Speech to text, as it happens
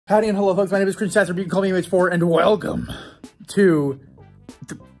Howdy and hello folks, my name is Christian Sasser, you can call me MH4, and welcome to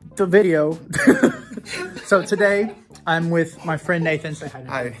the video. So today, I'm with my friend Nathan. Say hi.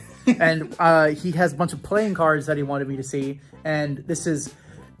 Hi. And he has a bunch of playing cards that he wanted me to see, and this is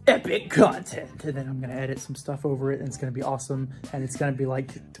epic content. And then I'm gonna edit some stuff over it, and it's gonna be awesome, and it's gonna be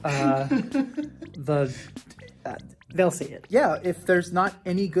like, they'll see it. Yeah, if there's not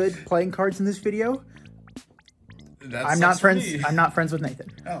any good playing cards in this video, I'm not friends with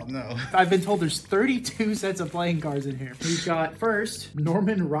Nathan. Oh, no. I've been told there's 32 sets of playing cards in here. We've got first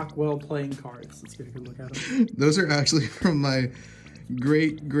Norman Rockwell playing cards. Let's get a good look at them. Those are actually from my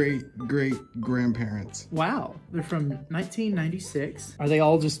great-great-great-grandparents. Wow. They're from 1996. Are they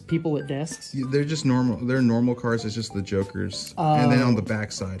all just people at desks? Yeah, they're just normal. They're normal cards. It's just the jokers. And then on the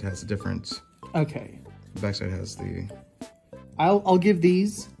back side has a difference. Okay. The back side has the... I'll give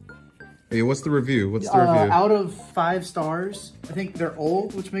these... Hey, what's the review? What's the review? Out of 5 stars. I think they're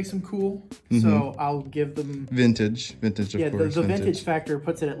old, which makes them cool. So I'll give them... Vintage, of course. Yeah, the vintage factor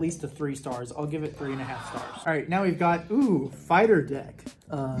puts it at least to 3 stars. I'll give it 3.5 stars. All right, now we've got, fighter deck.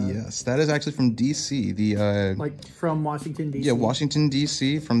 Yes, that is actually from DC. The like from Washington, DC? Yeah, Washington,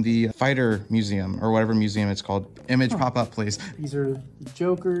 DC, from the Fighter Museum, or whatever museum it's called. Image pop-up, please. These are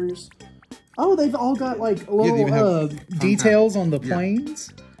Jokers. Oh, they've all got like little details on the planes.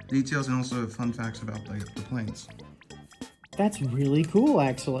 Details and also fun facts about the planes. That's really cool,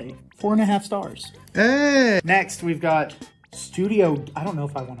 actually. 4.5 stars. Hey! Next, we've got Studio... I don't know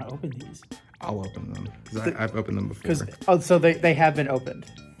if I want to open these. I'll open them. Because I've opened them before. So they have been opened.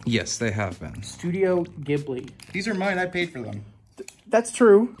 Yes, they have been. Studio Ghibli. These are mine. I paid for them. That's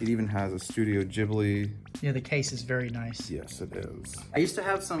true. It even has a Studio Ghibli. Yeah, the case is very nice. Yes, it is. I used to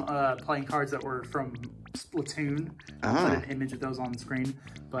have some playing cards that were from Splatoon. I put an image of those on the screen.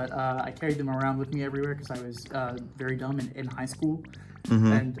 But I carried them around with me everywhere because I was very dumb in high school.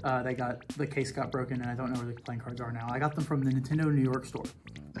 And the case got broken, and I don't know where the playing cards are now. I got them from the Nintendo New York store.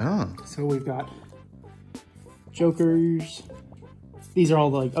 Oh. So we've got Jokers. These are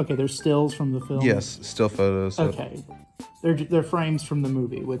all they're stills from the film. Yes, still photos. Okay. They're frames from the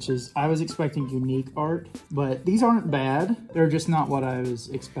movie, which is, I was expecting unique art, but these aren't bad. They're just not what I was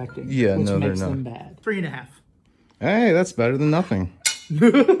expecting. Yeah, which makes them bad. 3.5. Hey, that's better than nothing.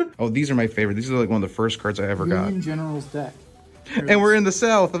 Oh, these are my favorite. These are like one of the first cards I ever got. Union General's deck. And we're in the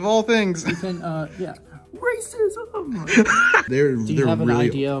South, of all things. You can, yeah. Racism! Do you have an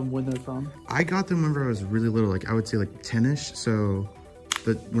idea of when they're from? I got them whenever I was really little, like I would say like 10-ish, so...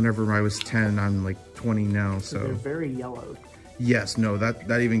 But whenever I was 10, I'm like 20 now, so... They're very yellow. Yes, no,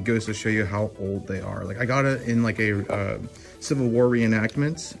 that even goes to show you how old they are. Like, I got it in like a Civil War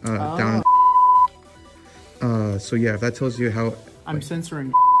reenactment down in... so yeah, if that tells you how... I'm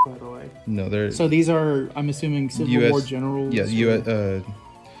censoring by the way. No, they're... So these are, I'm assuming, Civil War generals? Yeah, Union...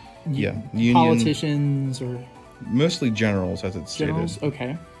 Politicians or... Mostly generals, as it's generals? stated.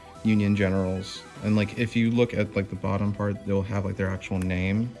 Okay. Union generals. And like if you look at like the bottom part, they'll have like their actual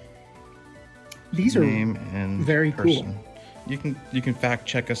name. These are very cool. You can fact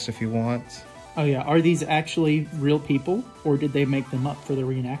check us if you want. Oh yeah, are these actually real people or did they make them up for the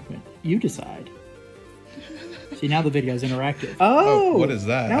reenactment? You decide. See, now the video is interactive. Oh, what is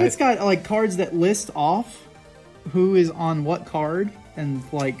that? Now it's got like cards that list off who is on what card and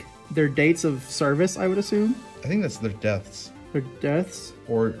like their dates of service, I would assume. I think that's their deaths. Their deaths?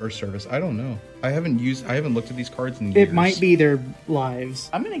 Or service. I don't know. I haven't looked at these cards in years. It might be their lives.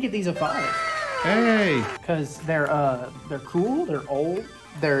 I'm gonna give these a 5. Hey! Because they're cool, they're old,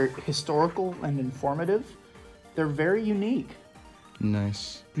 they're historical and informative. They're very unique.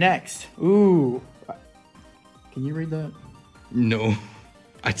 Nice. Next. Ooh. Can you read that? No.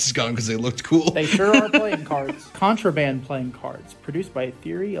 I just got them because they looked cool. They sure are playing cards. Contraband playing cards. Produced by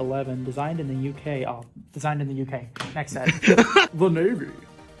Theory 11. Designed in the UK. Oh, designed in the UK. Next set. The Navy.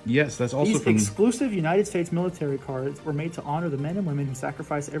 Yes, that's also These exclusive United States military cards were made to honor the men and women who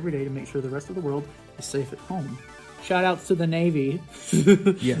sacrifice every day to make sure the rest of the world is safe at home. Shout outs to the Navy.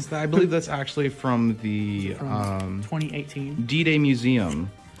 Yes, I believe that's actually from the 2018 D-Day Museum.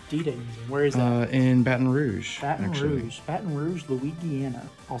 D-Day Museum. Where is that? In Baton Rouge. Baton Rouge, Louisiana.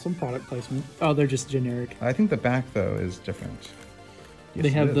 Awesome product placement. Oh, they're just generic. I think the back though is different. Yes, they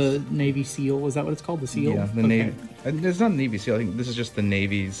have the Navy seal. Is that what it's called? The seal? Yeah, the Navy. It's not Navy seal. I think this is just the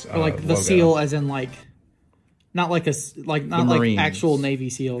Navy's or like the logo. seal, as in like, not like actual Navy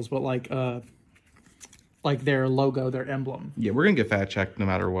seals, but like their logo, their emblem. Yeah, we're gonna get fact checked no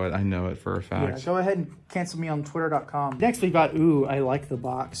matter what. I know it for a fact. Yeah, go ahead and cancel me on twitter.com. Next we've got, I like the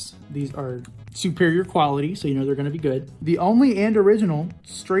box. These are superior quality, so you know they're gonna be good. The only and original,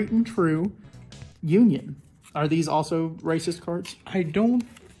 straight and true, Union. Are these also racist cards? I don't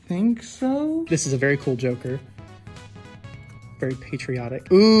think so. This is a very cool Joker. Very patriotic.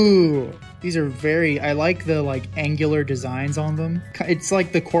 Ooh, these are I like the like angular designs on them. It's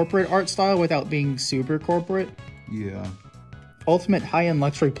like the corporate art style without being super corporate. Yeah. Ultimate high-end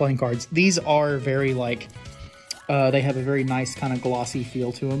luxury playing cards. These are very like, they have a very nice kind of glossy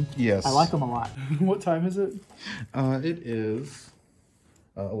feel to them. Yes. I like them a lot. What time is it? It is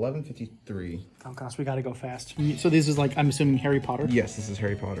 11:53. Oh gosh, we gotta go fast. So this is like, I'm assuming Harry Potter? Yes, this is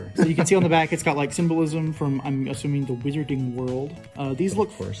Harry Potter. So you can see on the back, it's got like symbolism from, I'm assuming, the Wizarding World. These look...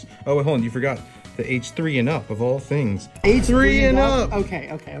 Of course. Oh, wait, hold on, you forgot. The age 3 and up, of all things. Age 3 and up! Okay.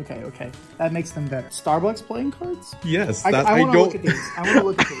 That makes them better. Starbucks playing cards? Yes. I want to look at these. I want to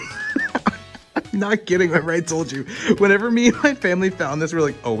look at these. Not kidding, I already told you. Whenever me and my family found this, we were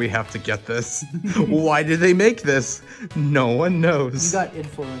like, oh, we have to get this. Why did they make this? No one knows. You got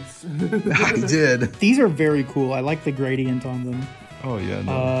influence. I did. These are very cool. I like the gradient on them. Oh, yeah.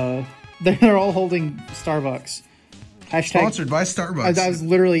 No. They're all holding Starbucks. Hashtag, sponsored by Starbucks. I was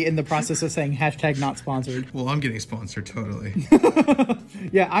literally in the process of saying hashtag not sponsored. Well, I'm getting sponsored, totally.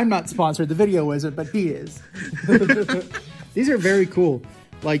 Yeah, I'm not sponsored. The video isn't, but he is. These are very cool.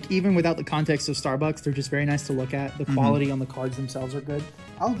 Like, even without the context of Starbucks, they're just very nice to look at. The quality on the cards themselves are good.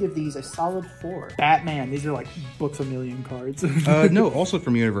 I'll give these a solid 4. Batman, these are like Books A Million cards. No, also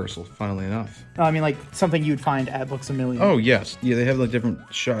from Universal, funnily enough. No, I mean, like, something you'd find at Books A Million. Oh, yes. Yeah, they have like different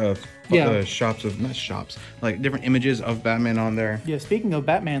shops of, not shops, like different images of Batman on there. Yeah, speaking of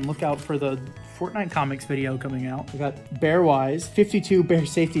Batman, look out for the Fortnite Comics video coming out. We got Bear Wise, 52 Bear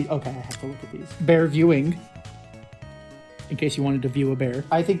Safety. Okay, I have to look at these. Bear Viewing, in case you wanted to view a bear.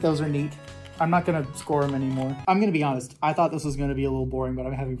 I think those are neat. I'm not gonna score them anymore. I'm gonna be honest. I thought this was gonna be a little boring, but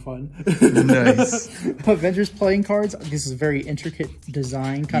I'm having fun. Nice. Avengers playing cards. This is a very intricate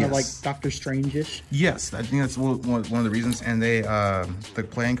design, kind of like Doctor Strange-ish. Yes, I think that's one of the reasons. And they, the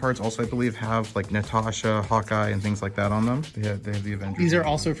playing cards also, I believe, have like Natasha, Hawkeye, and things like that on them. They have the Avengers. These are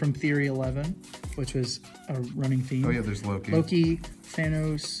also from Theory 11, which was a running theme. Oh yeah, there's Loki. Loki,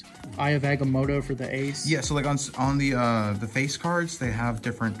 Thanos, Eye of Agamotto for the ace. Yeah, so like on the face cards, they have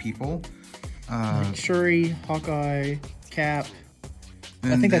different people. Like Shuri, Hawkeye, Cap.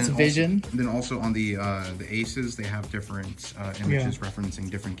 I think that's Vision. Then also on the aces, they have different images referencing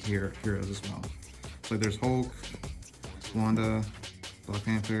different heroes as well. So there's Hulk, Wanda, Black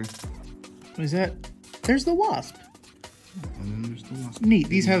Panther. What is that? There's the Wasp. And then there's the Wasp. Neat.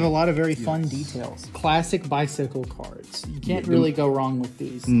 These have a lot of very fun details. Classic bicycle cards. You can't really go wrong with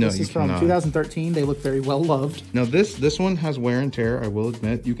these. No, this is from 2013. They look very well loved. Now this one has wear and tear, I will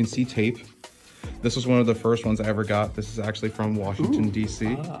admit. You can see tape. This was one of the first ones I ever got. This is actually from Washington,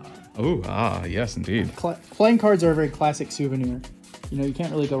 D.C. Yes, indeed. Playing cards are a very classic souvenir. You know, you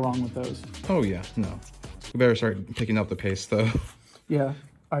can't really go wrong with those. Oh, yeah, no. We better start picking up the pace, though. Yeah.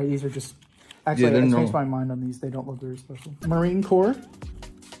 All right, these are just... Actually, I changed my mind on these. They don't look very special. Marine Corps.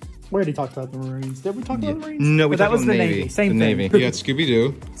 We already talked about the Marines. Did we talk about the Marines? No, we talked about the Navy. Same thing. Navy. Yeah,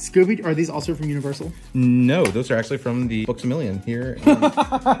 Scooby-Doo. Scooby, are these also from Universal? No, those are actually from the Books A Million here.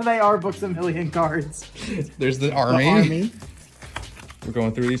 They are Books A Million cards. There's the Army. The Army. We're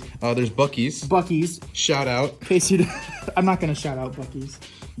going through these. There's Bucky's. Bucky's. Shout out. In case you I'm not going to shout out Bucky's.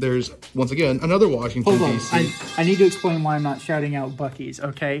 There's, once again, another Washington, D.C. I need to explain why I'm not shouting out Bucky's,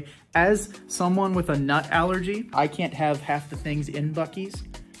 okay? As someone with a nut allergy, I can't have half the things in Bucky's.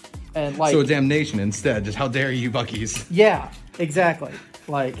 And like, so damnation instead. Just how dare you, Bucky's? Yeah, exactly.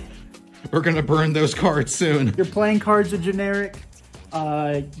 Like, we're gonna burn those cards soon. Your playing cards are generic.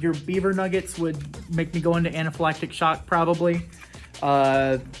 Your beaver nuggets would make me go into anaphylactic shock probably.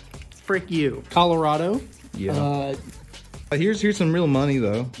 Frick you, Colorado. Yeah. Here's some real money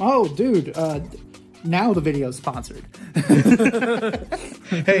though. Oh, dude. Now the video's sponsored.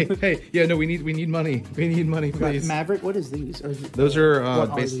 hey, yeah, no, we need money. We need money, please. Maverick, what is these? Those are,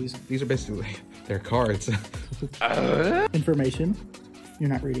 these are basically, they're cards. Information. You're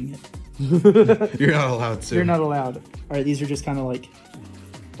not reading it. You're not allowed to. You're not allowed. All right, these are just kind of like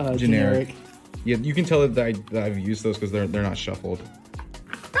generic. Yeah, you can tell that I've used those because they're not shuffled.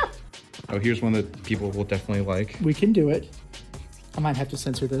 Oh, here's one that people will definitely like. We can do it. I might have to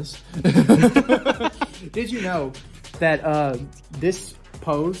censor this. Did you know that this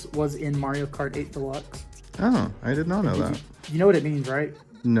pose was in Mario Kart 8 Deluxe? Oh, I did not know that. You know what it means, right?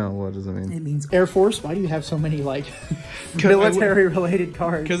 No, what does it mean? It means Air Force. Why do you have so many, like, military-related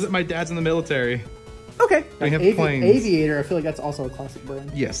cards? Because my dad's in the military. Okay. They have planes. Aviator, I feel like that's also a classic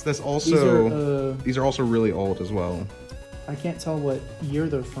brand. Yes, that's also... These are also really old as well. I can't tell what year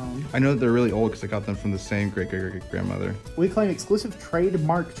they're from. I know that they're really old because I got them from the same great-great-great-grandmother. We claim exclusive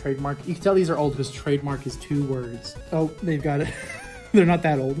trademark. You can tell these are old because trademark is 2 words. Oh, they've got it. They're not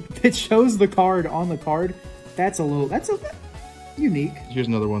that old. It shows the card on the card. That's unique. Here's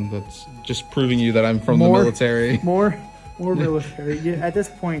another one that's just proving you that I'm from the military. More military. Yeah, at this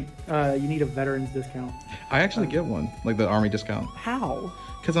point, you need a veteran's discount. I actually get one, like the army discount. How?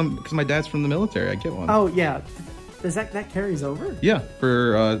 Because my dad's from the military. I get one. Oh yeah. Does that carries over? Yeah,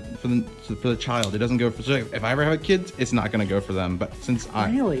 for the child, it doesn't go for. So if I ever have a kid, it's not gonna go for them. But since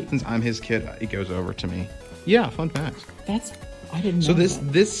I'm his kid, it goes over to me. Yeah, fun fact. I didn't know. So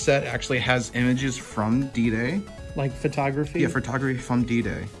this set actually has images from D-Day. Like photography? Yeah, photography from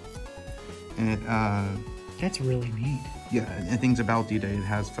D-Day. And it that's really neat. Yeah, and things about D-Day. It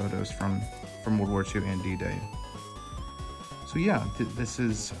has photos from World War II and D-Day. So yeah, this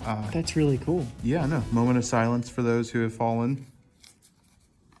is... that's really cool. Yeah, no. Moment of silence for those who have fallen.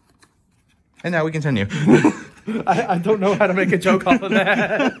 And now we continue. I don't know how to make a joke off of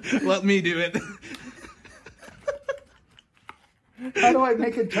that. Let me do it. How do I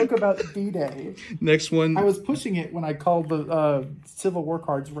make a joke about D-Day? Next one. I was pushing it when I called the Civil War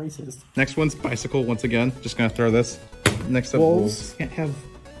cards racist. Next one's bicycle once again. Just gonna throw this. Next up, wolves. Can't have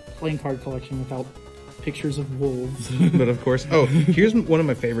playing card collection without pictures of wolves. But of course. Oh, here's one of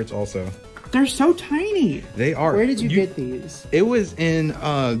my favorites also. They're so tiny. They are. Where did you get these? It was in,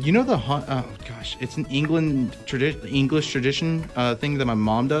 you know it's an English tradition thing that my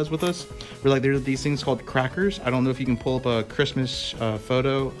mom does with us. Where like there's these things called crackers. I don't know if you can pull up a Christmas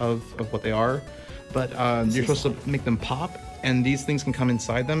photo of what they are, but you're supposed to make them pop, and these things can come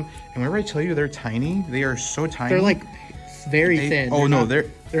inside them. And whenever I tell you they're tiny, they are so tiny. They're like very thin. Oh no, they're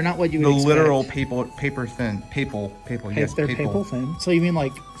not what you would expect. Literal paper thin. Papal. Yes, they're papal thin. So you mean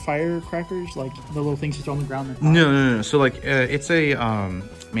like firecrackers, like the little things you throw on the ground? No. So like it's a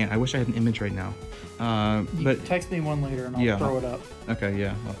man. I wish I had an image right now. But text me one later and I'll throw it up. Okay,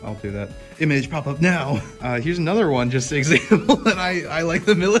 yeah, I'll do that. Image pop up now. Here's another one, just an example that I like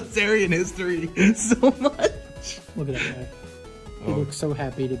the military and history so much. Look at that guy. He looks so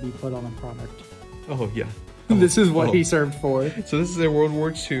happy to be put on a product. Oh yeah. This is what he served for. So this is a World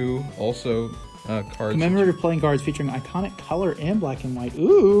War II also cards. Commemorative playing cards featuring iconic color and black and white.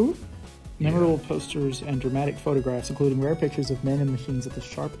 Ooh. Memorable posters and dramatic photographs, including rare pictures of men and machines at the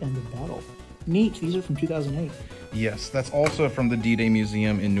sharp end of battle. Neat. These are from 2008. Yes, that's also from the D-Day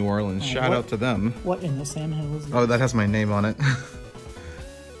Museum in New Orleans. Shout out to them. What in the Sam Hill is that? Oh, that has my name on it.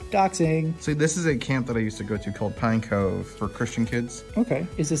 Doxing. So this is a camp that I used to go to called Pine Cove for Christian kids. Okay.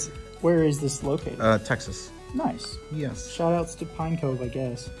 Where is this located? Texas. Nice. Yes. Shout outs to Pine Cove, I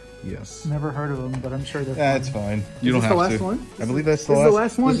guess. Yes. Never heard of them, but I'm sure they're fun. That's fine. You don't have to. Is this the last one? I believe that's the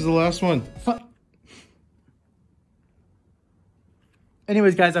last one. This is the last one.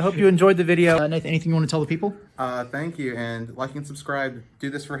 Anyways, guys, I hope you enjoyed the video. Nathan, anything you want to tell the people? Thank you, and like and subscribe. Do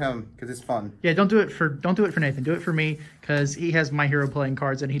this for him because it's fun. Yeah, don't do it for Nathan. Do it for me because he has My Hero playing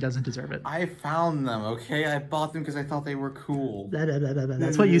cards and he doesn't deserve it. I found them. Okay, I bought them because I thought they were cool.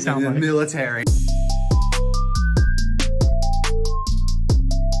 That's what you sound like. Military.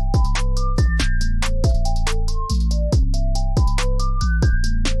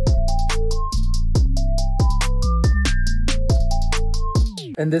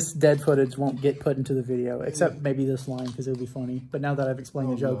 And this dead footage won't get put into the video, except maybe this line because it would be funny. But now that I've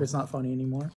explained the joke, it's not funny anymore.